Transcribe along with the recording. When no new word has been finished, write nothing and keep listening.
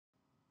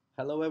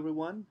Hello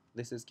everyone,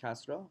 this is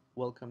Kasra.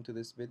 Welcome to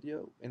this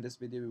video. In this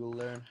video we will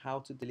learn how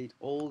to delete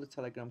all the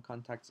Telegram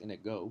contacts in a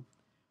go,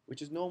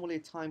 which is normally a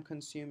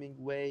time-consuming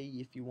way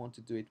if you want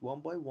to do it one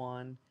by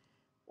one,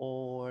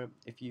 or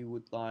if you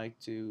would like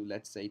to,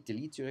 let's say,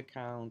 delete your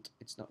account.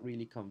 It's not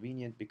really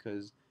convenient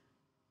because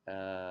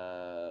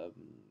um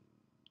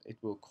it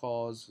will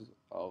cause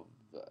of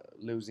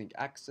losing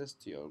access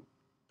to your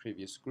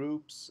previous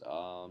groups,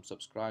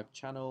 subscribed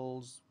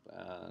channels,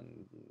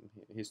 and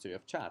history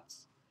of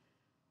chats.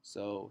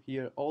 So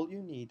here all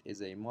you need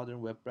is a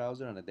modern web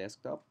browser on a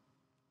desktop.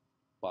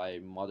 By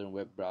modern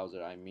web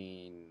browser I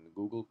mean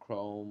Google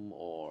Chrome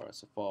or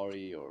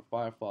Safari or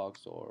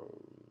Firefox or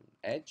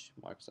Edge,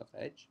 Microsoft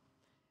Edge,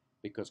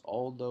 because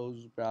all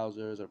those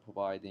browsers are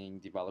providing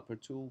developer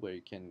tool where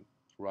you can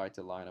write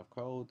a line of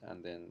code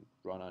and then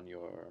run on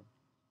your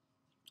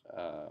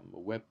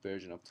web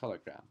version of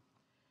Telegram.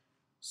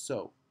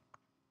 So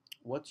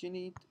what you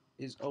need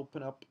is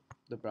open up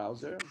the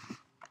browser,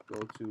 go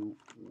to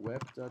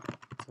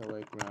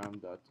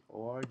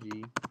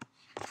web.telegram.org,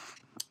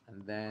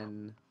 and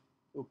then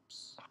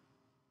oops,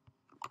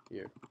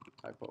 here,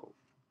 typo.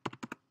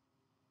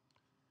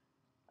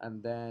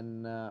 And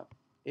then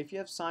if you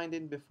have signed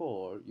in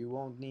before, you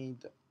won't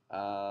need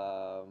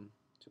to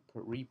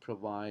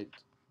re-provide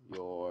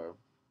your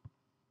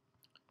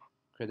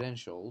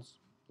credentials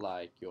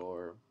like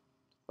your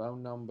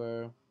phone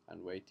number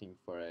and waiting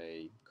for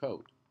a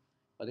code.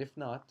 But if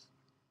not,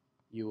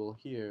 you will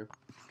here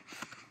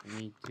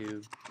need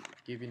to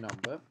give your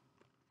number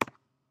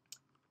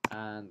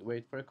and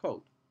wait for a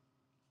code,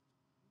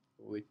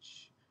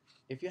 which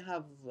if you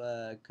have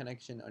a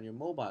connection on your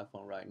mobile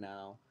phone right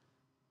now,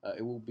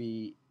 it will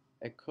be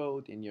a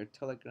code in your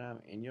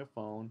Telegram in your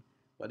phone,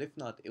 but if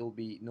not, it will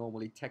be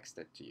normally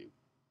texted to you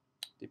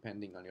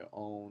depending on your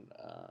own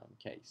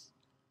case.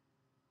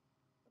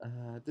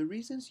 The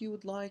reasons you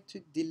would like to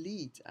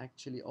delete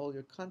actually all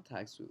your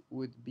contacts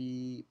would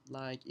be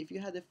like if you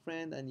had a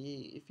friend and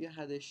if you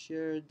had a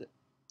shared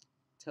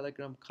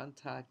Telegram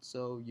contact,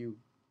 so you,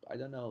 I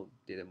don't know,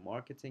 did a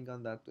marketing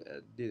on that,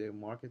 did a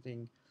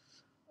marketing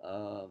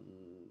um,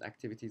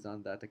 activities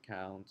on that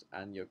account,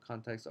 and your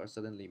contacts are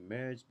suddenly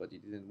merged but you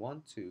didn't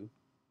want to,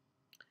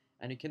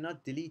 and you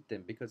cannot delete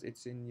them because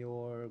it's in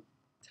your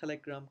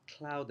Telegram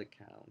cloud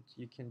account.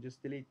 You can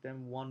just delete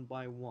them one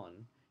by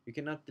one. You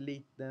cannot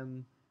delete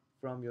them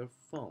from your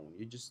phone.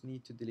 You just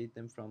need to delete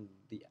them from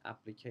the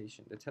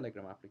application, the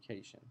Telegram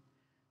application.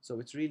 So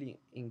it's really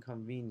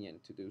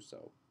inconvenient to do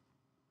so.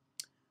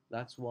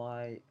 That's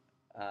why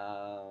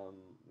um,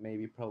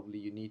 maybe probably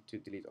you need to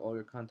delete all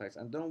your contacts,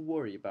 and don't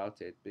worry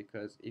about it,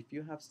 because if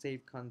you have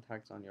saved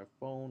contacts on your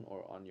phone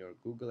or on your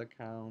Google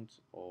account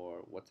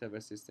or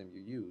whatever system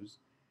you use,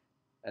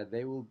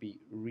 they will be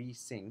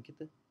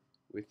resynced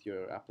with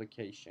your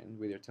application,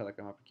 with your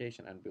Telegram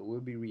application, and will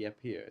be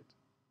reappeared.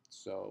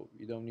 So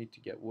you don't need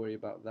to get worried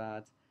about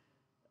that.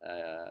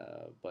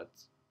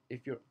 But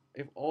if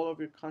all of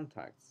your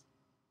contacts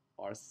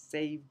are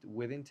saved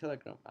within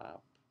Telegram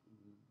app,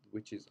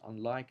 which is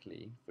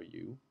unlikely for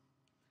you,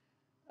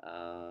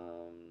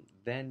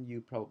 then you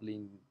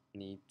probably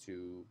need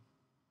to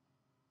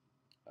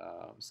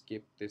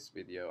skip this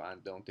video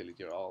and don't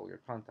delete all your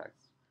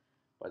contacts.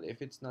 But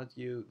if it's not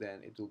you,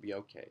 then it will be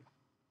okay.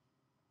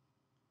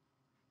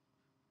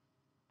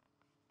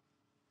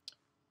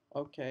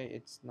 Okay,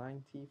 it's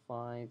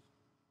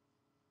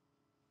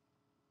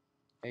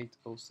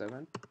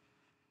 95,807.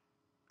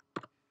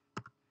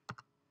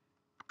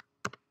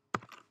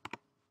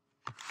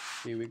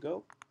 Here we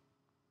go.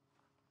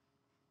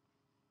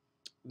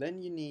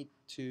 Then you need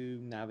to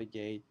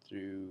navigate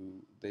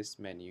through this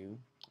menu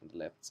on the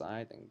left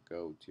side and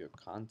go to your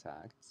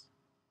contacts.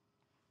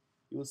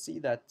 You will see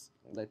that,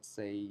 let's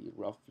say,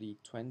 roughly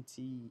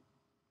 20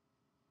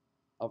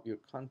 of your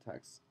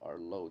contacts are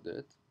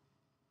loaded,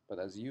 but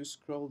as you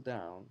scroll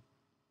down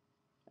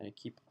and you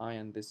keep eye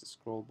on this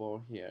scroll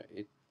bar here,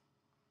 it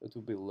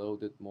will be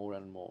loaded more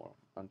and more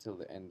until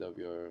the end of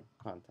your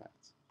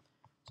contacts.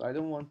 So I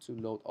don't want to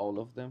load all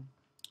of them,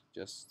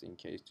 just in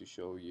case to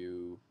show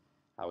you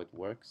how it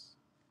works.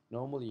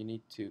 Normally you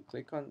need to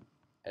click on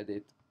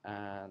edit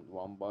and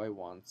one by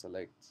one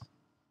select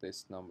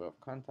this number of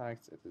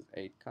contacts. It is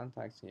 8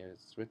 contacts here,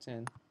 it's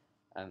written,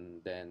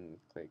 and then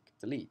click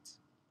delete.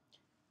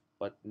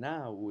 But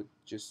now we would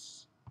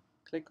just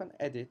click on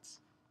edit,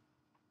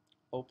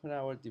 open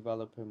our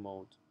developer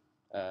mode,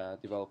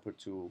 developer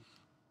tool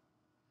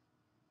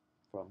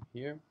from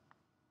here,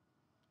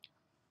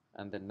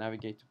 and then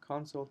navigate to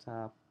console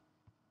tab,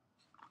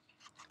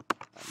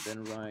 and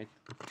then write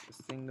a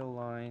single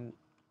line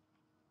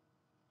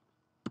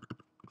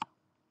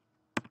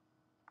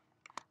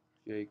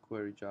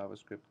jQuery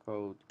JavaScript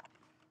code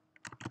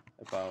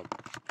about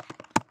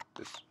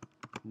this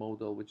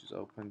modal which is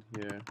opened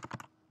here.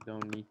 You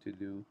don't need to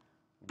do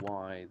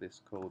why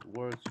this code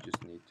works, you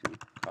just need to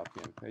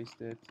copy and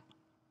paste it.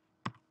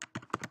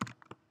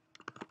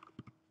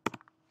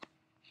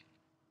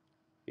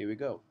 Here we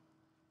go.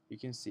 You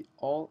can see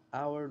all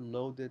our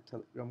loaded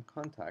Telegram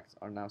contacts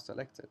are now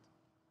selected.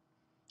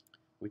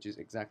 which is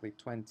exactly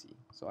 20.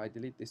 So I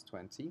delete this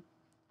 20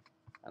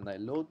 and I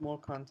load more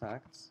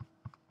contacts,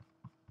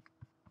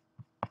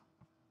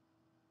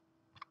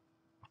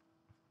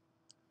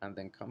 and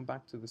then come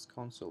back to this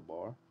console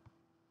bar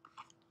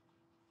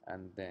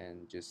and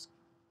then just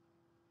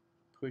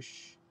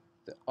push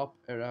the up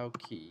arrow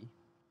key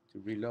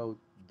to reload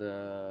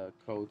the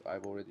code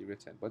I've already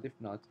written. But if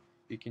not,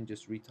 you can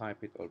just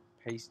retype it or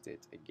paste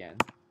it again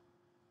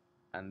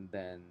and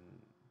then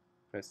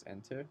press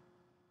enter.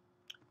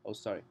 Oh,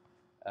 sorry,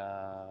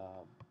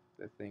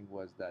 the thing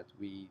was that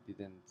we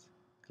didn't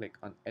click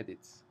on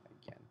edit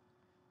again.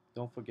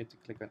 Don't forget to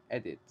click on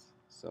edit,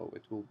 so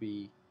it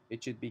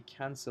should be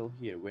cancel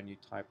here when you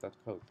type that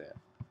code there.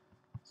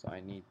 So I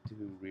need to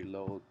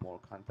reload more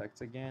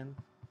contacts again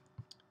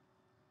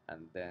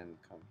and then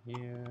come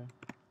here,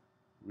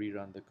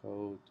 rerun the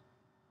code.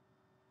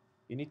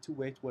 You need to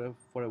wait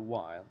for a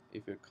while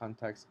if your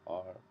contacts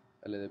are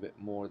a little bit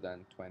more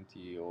than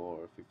 20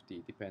 or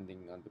 50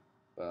 depending on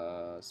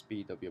the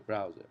speed of your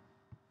browser.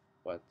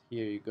 But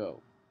here you go,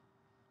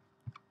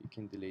 you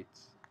can delete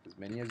as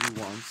many as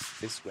you want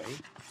this way.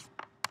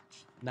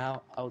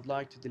 Now I would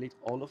like to delete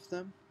all of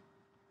them,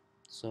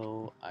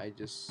 so I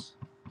just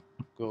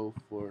go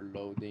for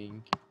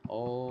loading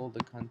all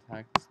the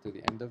contacts to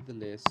the end of the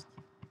list.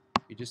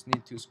 You just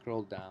need to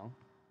scroll down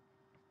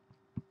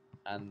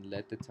and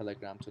let the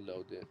Telegram to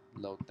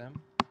load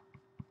them.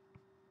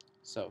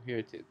 So here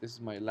it is, this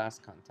is my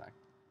last contact.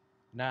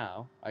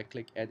 Now I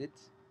click edit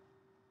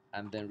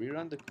and then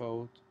rerun the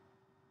code.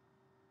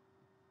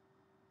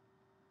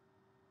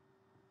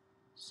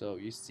 So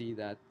you see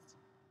that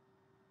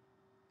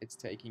it's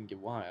taking a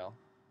while.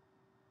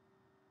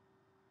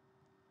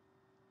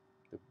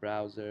 The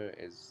browser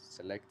is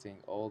selecting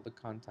all the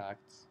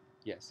contacts.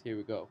 Yes, here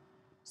we go.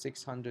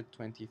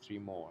 623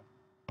 more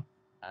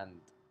and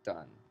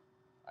done.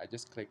 I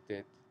just clicked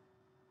it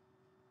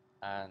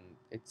and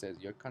it says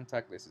your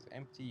contact list is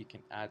empty. You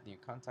can add new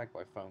contact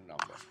by phone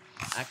number.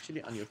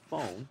 Actually, on your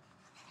phone,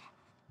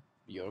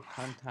 your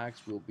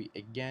contacts will be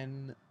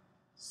again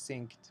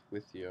synced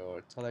with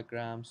your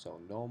Telegram, so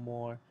no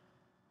more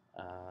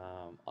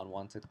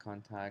unwanted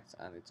contacts,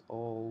 and it's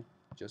all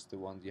just the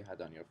ones you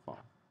had on your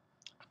phone.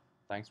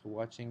 Thanks for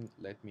watching.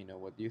 Let me know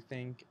what you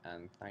think,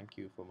 and thank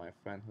you for my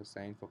friend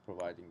Hussein for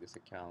providing this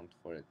account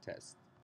for a test.